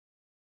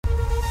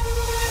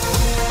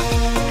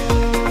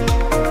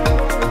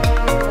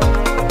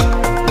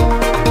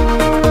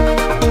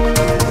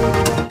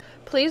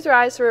Please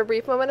rise for a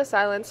brief moment of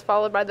silence,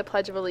 followed by the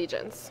Pledge of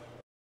Allegiance.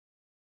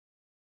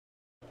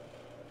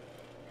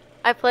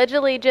 I pledge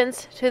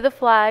allegiance to the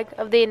flag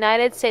of the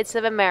United States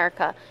of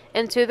America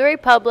and to the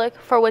republic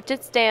for which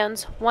it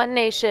stands, one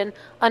nation,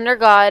 under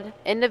God,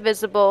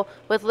 indivisible,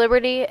 with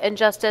liberty and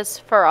justice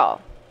for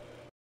all.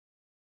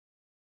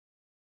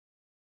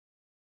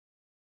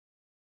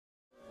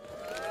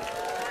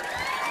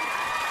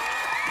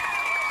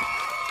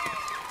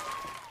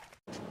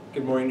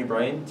 Good morning, New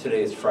Brighton.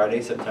 Today is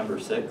Friday, September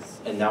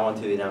 6th, and now on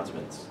to the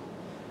announcements.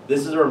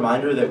 This is a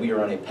reminder that we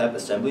are on a PEP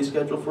assembly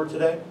schedule for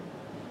today.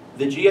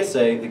 The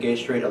GSA, the Gay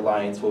Straight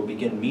Alliance, will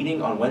begin meeting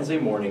on Wednesday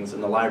mornings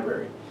in the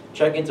library.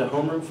 Check into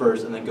homeroom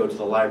first and then go to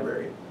the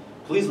library.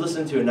 Please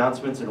listen to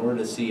announcements in order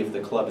to see if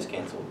the club is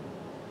canceled.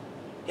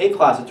 Hey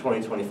class of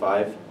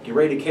 2025, get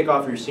ready to kick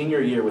off your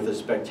senior year with a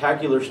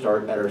spectacular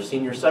start at our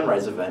Senior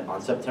Sunrise event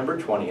on September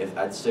 20th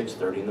at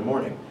 6:30 in the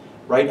morning,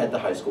 right at the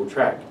high school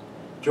track.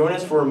 Join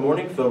us for a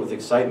morning filled with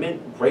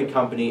excitement, great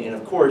company, and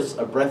of course,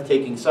 a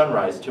breathtaking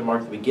sunrise to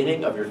mark the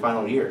beginning of your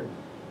final year.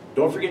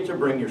 Don't forget to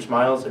bring your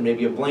smiles and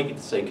maybe a blanket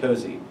to stay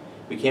cozy.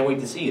 We can't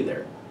wait to see you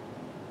there.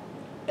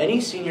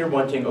 Any senior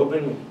wanting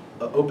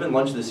open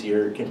lunch this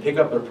year can pick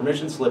up a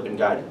permission slip and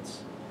guidance.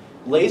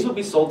 Lays will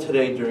be sold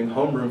today during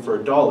homeroom for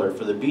 $1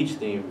 for the beach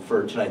theme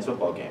for tonight's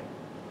football game.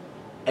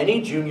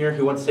 Any junior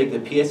who wants to take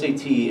the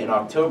PSAT in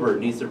October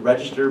needs to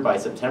register by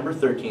September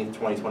 13th,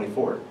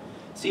 2024.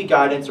 See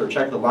guidance or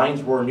check the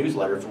Lions Roar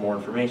newsletter for more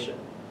information.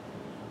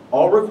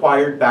 All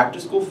required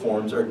back-to-school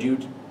forms are due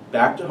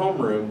back to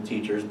homeroom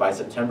teachers by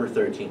September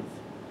 13th.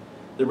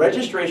 The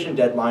registration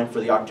deadline for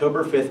the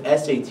October 5th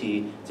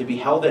SAT to be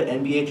held at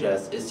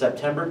NBHS is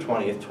September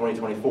 20th,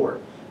 2024.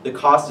 The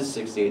cost is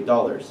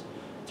 $68.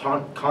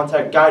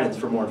 Contact guidance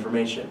for more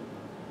information.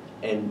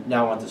 And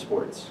now on to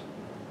sports.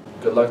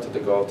 Good luck to the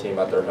golf team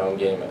at their home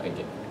game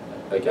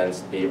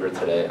against Beaver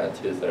today at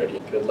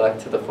 2:30. Good luck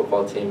to the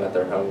football team at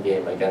their home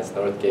game against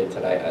Northgate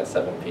tonight at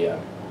 7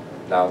 p.m.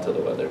 Now to the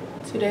weather.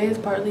 Today is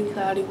partly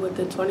cloudy with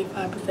a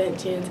 25%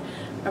 chance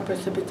of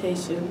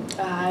precipitation,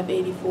 a high of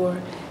 84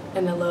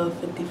 and a low of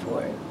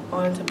 54.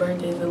 On to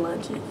birthdays and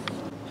lunches.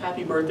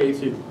 Happy birthday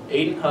to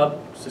Aiden Hupp,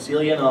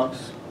 Cecilia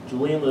Knox,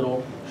 Julian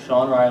Little,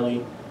 Sean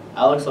Riley,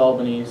 Alex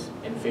Albanese,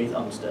 and Faith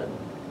Umstead.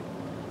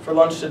 For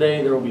lunch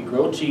today, there will be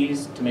grilled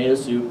cheese, tomato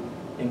soup,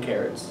 and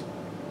carrots.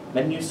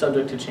 Menu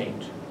subject to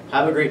change.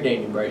 Have a great day,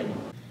 New Brighton.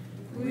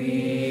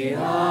 We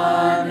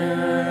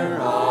honor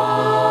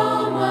all